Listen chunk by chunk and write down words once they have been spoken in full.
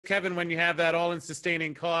Kevin, when you have that all-in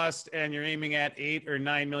sustaining cost and you're aiming at 8 or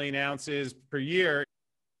 9 million ounces per year,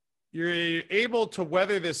 you're able to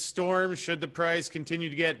weather this storm should the price continue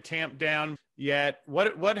to get tamped down. Yet,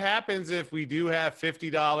 what happens if we do have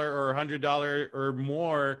 $50 or $100 or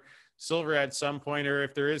more silver at some point, or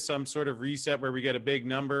if there is some sort of reset where we get a big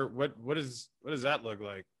number? What does that look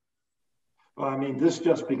like? Well, I mean, this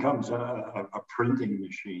just becomes a printing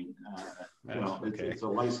machine. Okay. It's a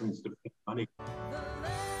license to print money.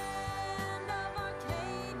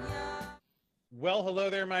 Well, hello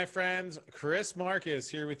there, my friends. Chris Marcus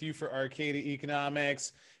here with you for Arcadia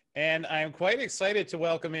Economics. And I'm quite excited to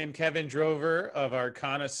welcome in Kevin Drover of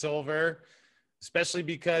Aurcana Silver, especially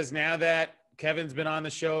because now that Kevin's been on the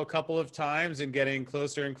show a couple of times and getting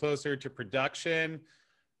closer and closer to production,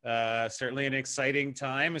 certainly an exciting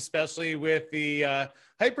time, especially with the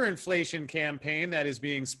hyperinflation campaign that is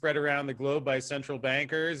being spread around the globe by central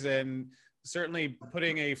bankers and certainly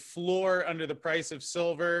putting a floor under the price of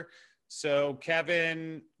silver. So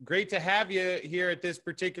Kevin, great to have you here at this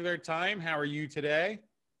particular time. How are you today?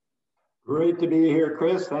 Great to be here,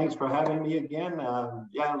 Chris. Thanks for having me again.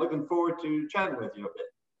 Yeah, looking forward to chatting with you a bit.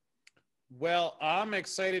 Well, I'm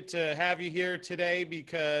excited to have you here today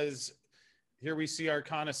because here we see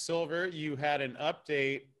Arcana Silver. You had an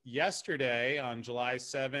update yesterday on July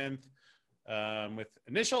 7th with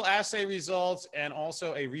initial assay results and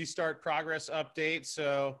also a restart progress update.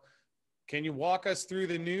 So can you walk us through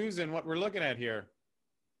the news and what we're looking at here?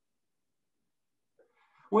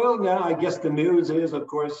 Well, yeah, I guess the news is, of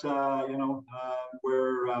course, we're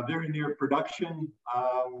very near production.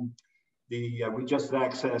 We just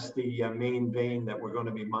accessed the main vein that we're going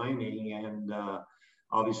to be mining, and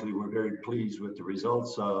obviously we're very pleased with the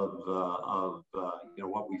results of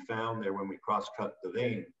what we found there when we cross-cut the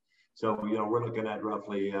vein. So, we're looking at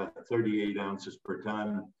roughly 38 ounces per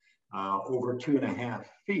ton over 2.5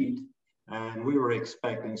 feet. And we were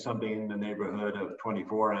expecting something in the neighborhood of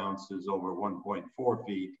 24 ounces over 1.4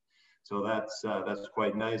 feet. So that's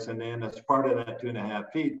quite nice. And then as part of that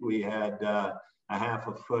 2.5 feet, we had a half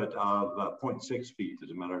a foot of 0.6 feet,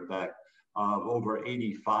 as a matter of fact, of over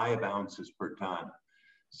 85 ounces per ton.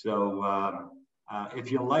 So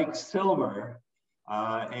if you like silver,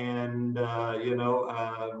 we're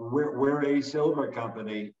a silver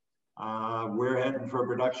company, we're heading for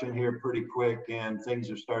production here pretty quick, and things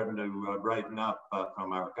are starting to brighten up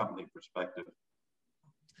from our company perspective.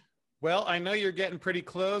 Well, I know you're getting pretty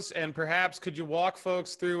close, and perhaps could you walk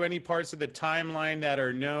folks through any parts of the timeline that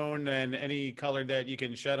are known and any color that you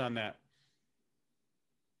can shed on that?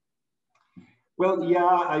 Well,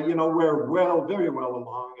 yeah, we're very well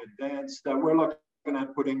along advanced. We're looking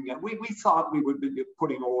at putting, we thought we would be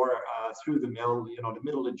putting ore through the mill, the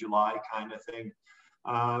middle of July kind of thing.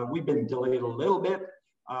 We've been delayed a little bit,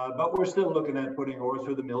 but we're still looking at putting ore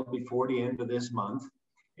through the mill before the end of this month.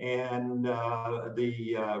 And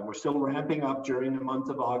we're still ramping up during the month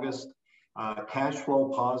of August, cash flow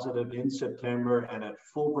positive in September, and at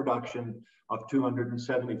full production of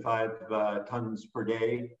 275 tons per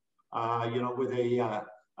day.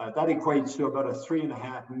 That equates to about a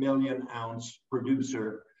 3.5 million ounce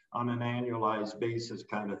producer on an annualized basis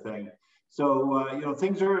kind of thing. So,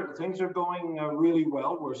 things are going really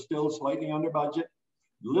well. We're still slightly under budget,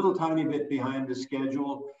 little tiny bit behind the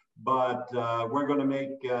schedule, but we're going to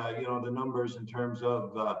make, the numbers in terms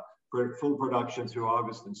of full production through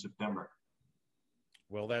August and September.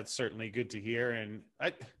 Well, that's certainly good to hear. And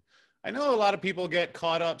I know a lot of people get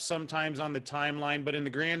caught up sometimes on the timeline, but in the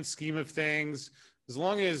grand scheme of things, as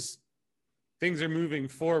long as things are moving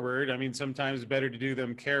forward, I mean, sometimes it's better to do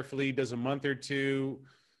them carefully. Does a month or two,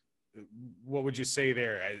 what would you say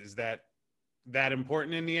there? Is that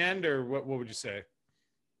important in the end, or what would you say?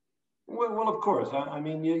 Well, of course. I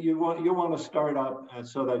mean, you want to start up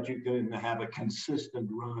so that you can have a consistent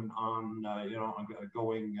run on,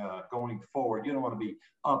 going forward. You don't want to be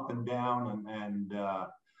up and down and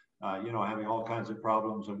having all kinds of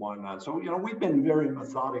problems and whatnot. So, we've been very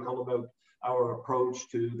methodical about our approach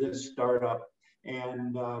to this startup,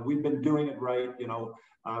 and we've been doing it right.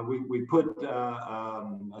 We put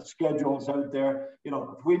schedules out there.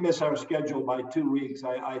 If we miss our schedule by 2 weeks,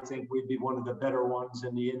 I think we'd be one of the better ones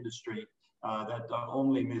in the industry that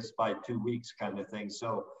only miss by 2 weeks kind of thing.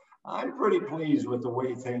 So I'm pretty pleased with the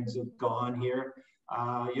way things have gone here.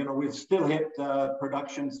 We've still hit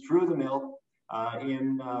production through the mill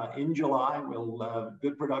in July. We'll have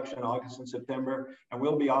good production in August and September, and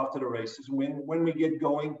we'll be off to the races. When we get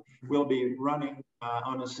going, we'll be running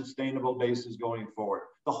on a sustainable basis going forward.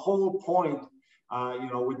 The whole point,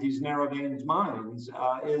 with these narrow veins mines,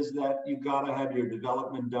 is that you've got to have your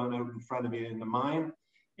development done out in front of you in the mine.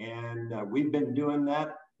 And we've been doing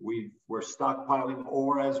that. we're stockpiling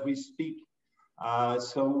ore as we speak. I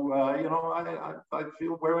feel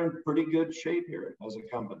we're in pretty good shape here as a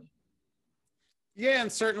company. Yeah,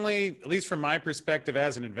 and certainly, at least from my perspective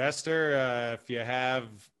as an investor, if you have,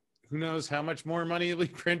 who knows how much more money will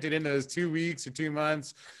be printed in those 2 weeks or 2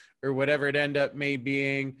 months or whatever it end up may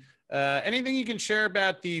being. Anything you can share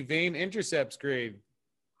about the vein intercepts grade?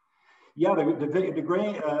 Yeah,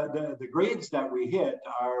 the grades that we hit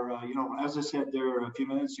are, as I said there a few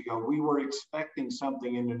minutes ago, we were expecting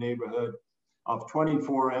something in the neighborhood of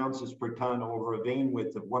 24 ounces per ton over a vein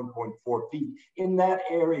width of 1.4 feet in that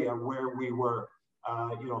area where we were,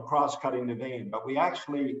 cross-cutting the vein. But we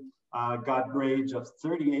actually got grades of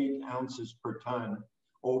 38 ounces per ton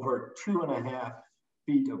over 2.5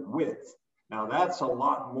 feet of width. Now that's a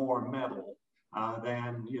lot more metal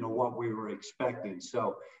than what we were expecting.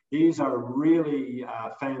 So these are really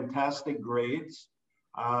fantastic grades.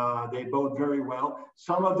 They bode very well.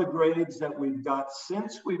 Some of the grades that we've got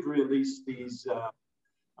since we've released these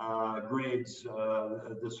grades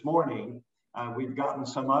this morning, we've gotten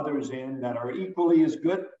some others in that are equally as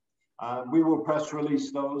good. We will press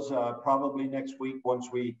release those probably next week once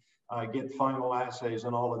we get final assays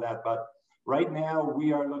and all of that. But right now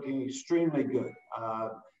we are looking extremely good.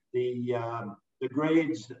 The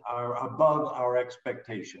grades are above our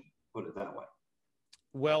expectation, put it that way.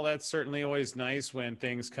 Well, that's certainly always nice when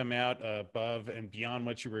things come out above and beyond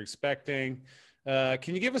what you were expecting.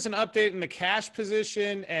 Can you give us an update on the cash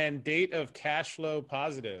position and date of cash flow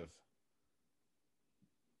positive?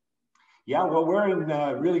 Yeah, well, we're in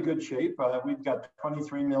really good shape. We've got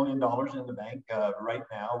 $23 million in the bank right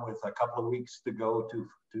now, with a couple of weeks to go to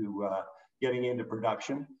getting into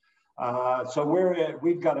production. So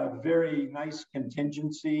we've got a very nice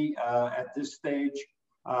contingency at this stage.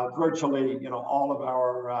 Virtually, all of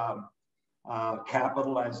our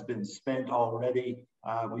capital has been spent already.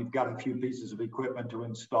 We've got a few pieces of equipment to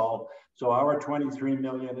install. So our 23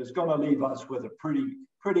 million is going to leave us with a pretty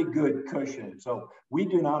good cushion. So we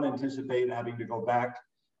do not anticipate having to go back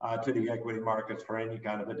to the equity markets for any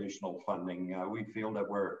kind of additional funding. We feel that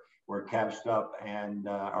we're cashed up, and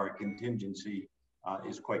our contingency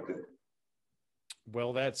is quite good.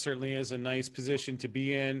 Well, that certainly is a nice position to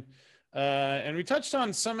be in. And we touched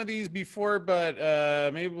on some of these before, but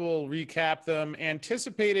maybe we'll recap them.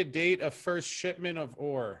 Anticipated date of first shipment of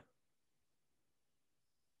ore.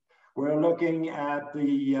 We're looking at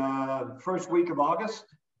the first week of August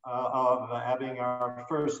of having our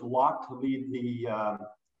first lot to leave the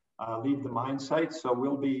mine site. So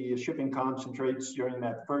we'll be shipping concentrates during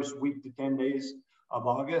that first week to 10 days of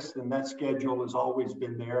August, and that schedule has always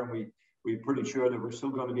been there, and we're pretty sure that we're still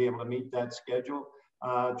going to be able to meet that schedule.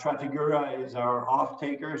 Trafigura is our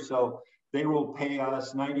off-taker, so they will pay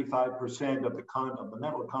us 95% of the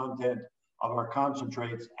metal content of our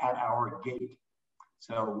concentrates at our gate.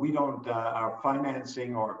 So we don't, our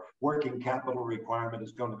financing or working capital requirement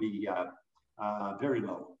is going to be very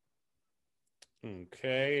low.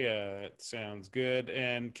 Okay, that sounds good.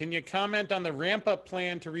 And can you comment on the ramp-up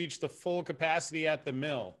plan to reach the full capacity at the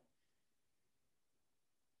mill?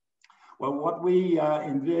 Well, what we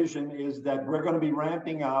envision is that we're going to be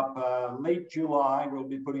ramping up late July. We'll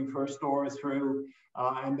be putting first ore through,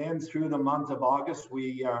 and then through the month of August,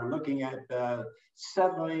 we are looking at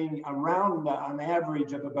settling around an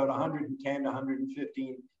average of about 110 to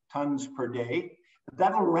 115 tons per day.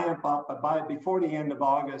 That'll ramp up before the end of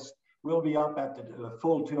August. We'll be up at the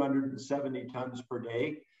full 270 tons per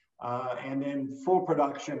day, and then full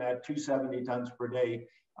production at 270 tons per day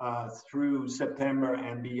through September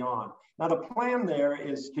and beyond. Now, the plan there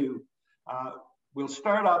is to, we'll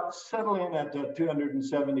start up, settle in at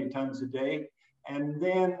 270 tons a day, and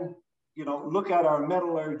then, look at our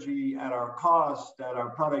metallurgy, at our cost, at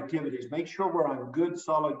our productivities, make sure we're on good,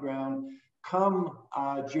 solid ground. Come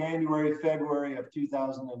January, February of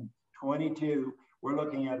 2022, we're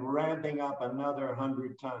looking at ramping up another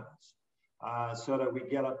 100 tons. So that we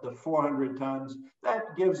get up to 400 tons.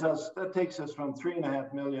 That takes us from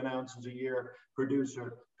 3.5 million ounces a year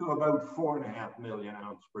producer to about 4.5 million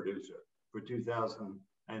ounce producer for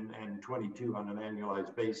 2022 on an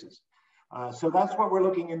annualized basis. So that's what we're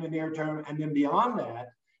looking in the near term. And then beyond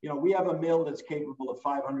that, we have a mill that's capable of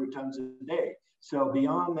 500 tons a day. So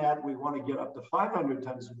beyond that, we want to get up to 500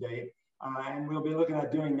 tons a day. And we'll be looking at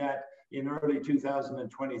doing that in early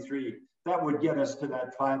 2023. That would get us to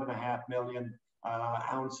that 5.5 million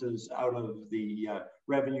ounces out of the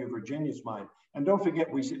Revenue Virginia's mine. And don't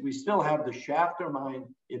forget, we still have the Shafter mine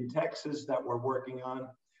in Texas that we're working on.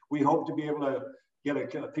 We hope to be able to get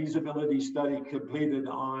a feasibility study completed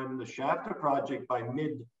on the Shafter project by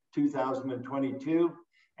mid-2022.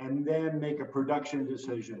 and then make a production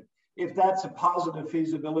decision. If that's a positive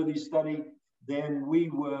feasibility study, then we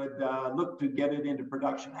would look to get it into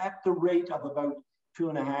production at the rate of about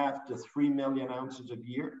 2.5 to 3 million ounces a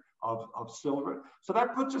year of silver. So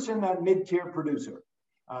that puts us in that mid-tier producer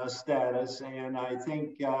status. And I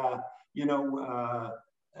think,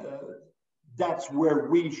 that's where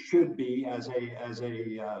we should be as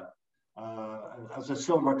a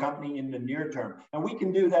silver company in the near term. And we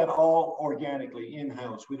can do that all organically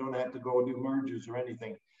in-house. We don't have to go do mergers or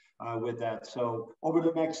anything with that. So over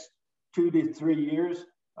the next 2 to 3 years,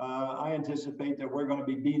 I anticipate that we're going to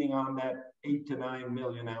be beating on that 8 to 9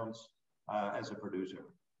 million ounce as a producer.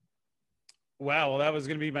 Wow. Well, that was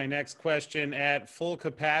going to be my next question. At full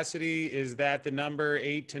capacity, is that the number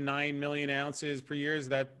 8 to 9 million ounces per year? Is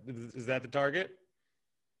that the target?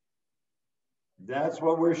 That's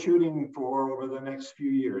what we're shooting for over the next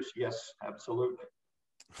few years. Yes, absolutely.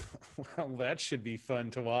 Well, that should be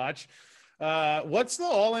fun to watch. What's the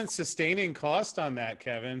all-in sustaining cost on that,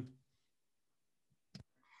 Kevin?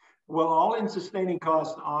 Well, all-in sustaining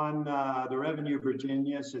cost on the Revenue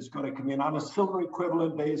Virginias is going to come in on a silver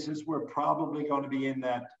equivalent basis. We're probably going to be in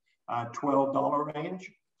that $12 range,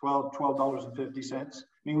 $12.50. I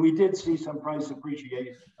mean, we did see some price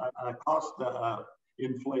appreciation, cost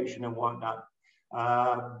inflation and whatnot.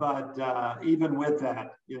 But even with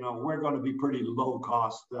that, we're going to be pretty low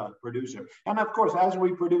cost producer. And of course, as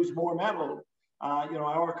we produce more metal,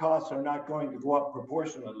 our costs are not going to go up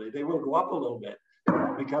proportionately. They will go up a little bit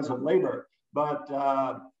because of labor, but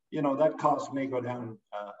that cost may go down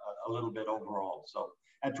a little bit overall. So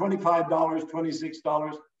at $25,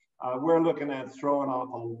 $26, we're looking at throwing off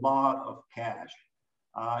a lot of cash.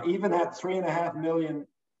 Even at 3.5 million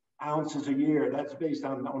ounces a year, that's based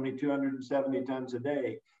on only 270 tons a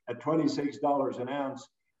day. At $26 an ounce,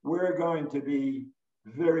 we're going to be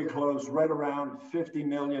very close, right around $50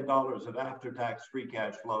 million of after-tax free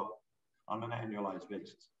cash flow on an annualized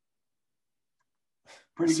basis.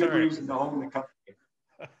 Pretty good reason to own the company.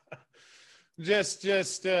 Just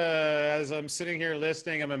as I'm sitting here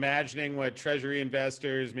listening, I'm imagining what Treasury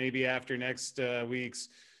investors, maybe after next week's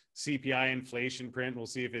CPI inflation print, we'll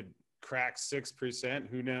see if it cracks 6%,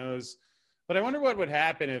 who knows? But I wonder what would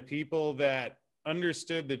happen if people that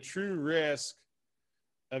understood the true risk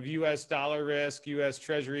of US dollar risk, US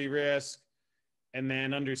Treasury risk, and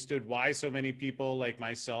then understood why so many people like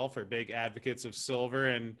myself are big advocates of silver.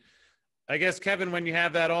 And I guess, Kevin, when you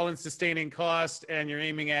have that all-in sustaining cost and you're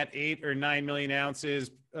aiming at 8 or 9 million ounces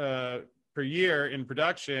per year in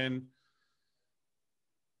production,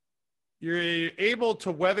 you're able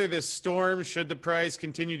to weather this storm should the price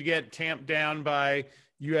continue to get tamped down by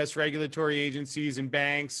U.S. regulatory agencies and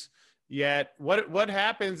banks. Yet, what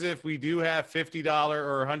happens if we do have $50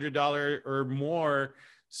 or $100 or more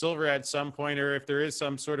silver at some point, or if there is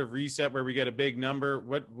some sort of reset where we get a big number?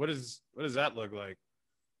 What does that look like?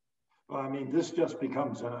 Well, I mean, this just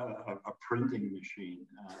becomes a printing machine.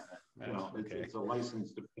 It's a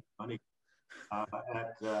license to print money.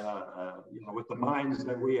 With the mines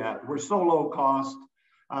that we have, we're so low cost.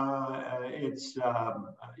 It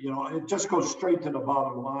just goes straight to the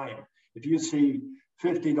bottom line. If you see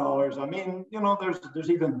 $50, I mean, there's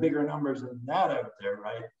even bigger numbers than that out there,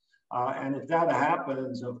 right? And if that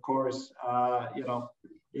happens, of course,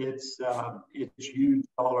 it's huge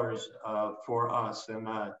dollars for us. And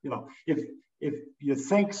if you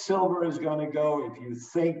think silver is going to go, if you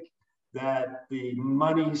think that the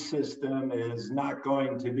money system is not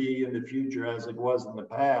going to be in the future as it was in the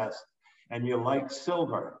past, and you like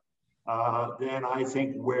silver, then I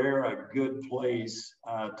think we're a good place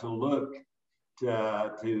to look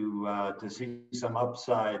to see some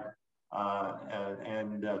upside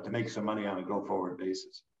and to make some money on a go-forward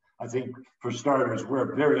basis. I think for starters,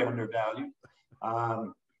 we're very undervalued.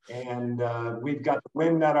 And we've got the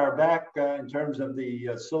wind at our back in terms of the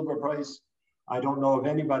silver price. I don't know of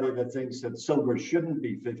anybody that thinks that silver shouldn't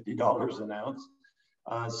be $50 an ounce.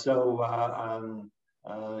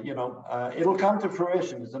 It'll come to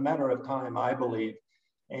fruition. It's a matter of time, I believe.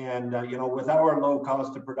 And, with our low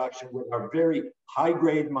cost of production, with our very high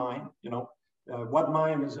grade mine, what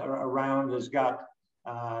mine is around has got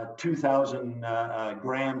 2,000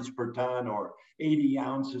 grams per ton or 80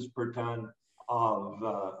 ounces per ton of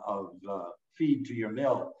feed to your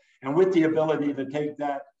mill. And with the ability to take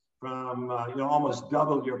that from, almost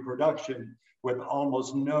double your production with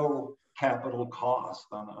almost no capital cost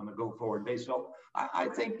on a go-forward basis. So I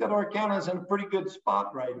think that Aurcana is in a pretty good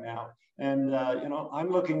spot right now. And, I'm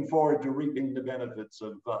looking forward to reaping the benefits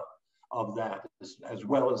of that, as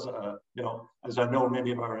well as, as I know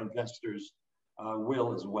many of our investors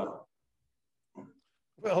will as well.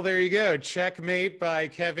 Well, there you go. Checkmate by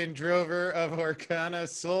Kevin Drover of Aurcana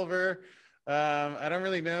Silver. I don't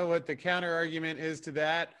really know what the counter argument is to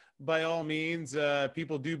that. By all means,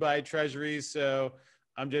 people do buy treasuries. So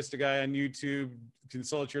I'm just a guy on YouTube.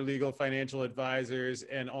 Consult your legal financial advisors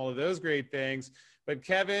and all of those great things. But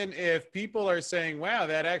Kevin, if people are saying, wow,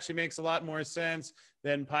 that actually makes a lot more sense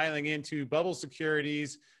than piling into bubble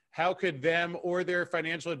securities, how could them or their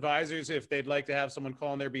financial advisors, if they'd like to have someone call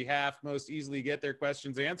on their behalf, most easily get their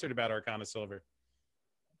questions answered about Arcana Silver?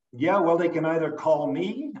 Yeah, well, they can either call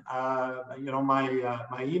me, my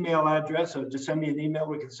email address, so just send me an email.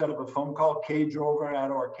 We can set up a phone call,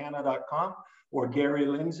 kdrover@arcana.com, or Gary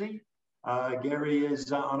Lindsey. Gary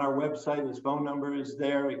is on our website. His phone number is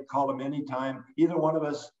there. You can call him anytime. Either one of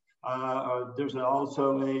us. There's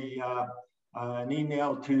also an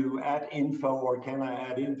email to @info,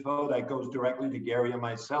 Arcana@info, that goes directly to Gary and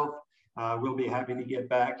myself. We'll be happy to get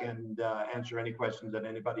back and answer any questions that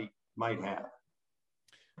anybody might have.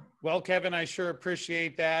 Well, Kevin, I sure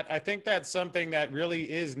appreciate that. I think that's something that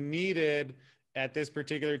really is needed at this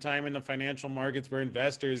particular time in the financial markets, where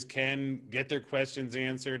investors can get their questions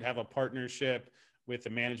answered, have a partnership with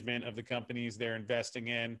the management of the companies they're investing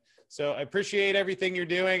in. So I appreciate everything you're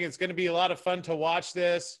doing. It's going to be a lot of fun to watch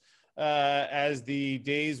this as the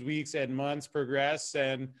days, weeks, and months progress.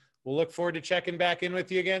 And we'll look forward to checking back in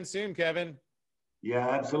with you again soon, Kevin. Yeah,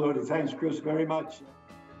 absolutely. Thanks, Chris, very much.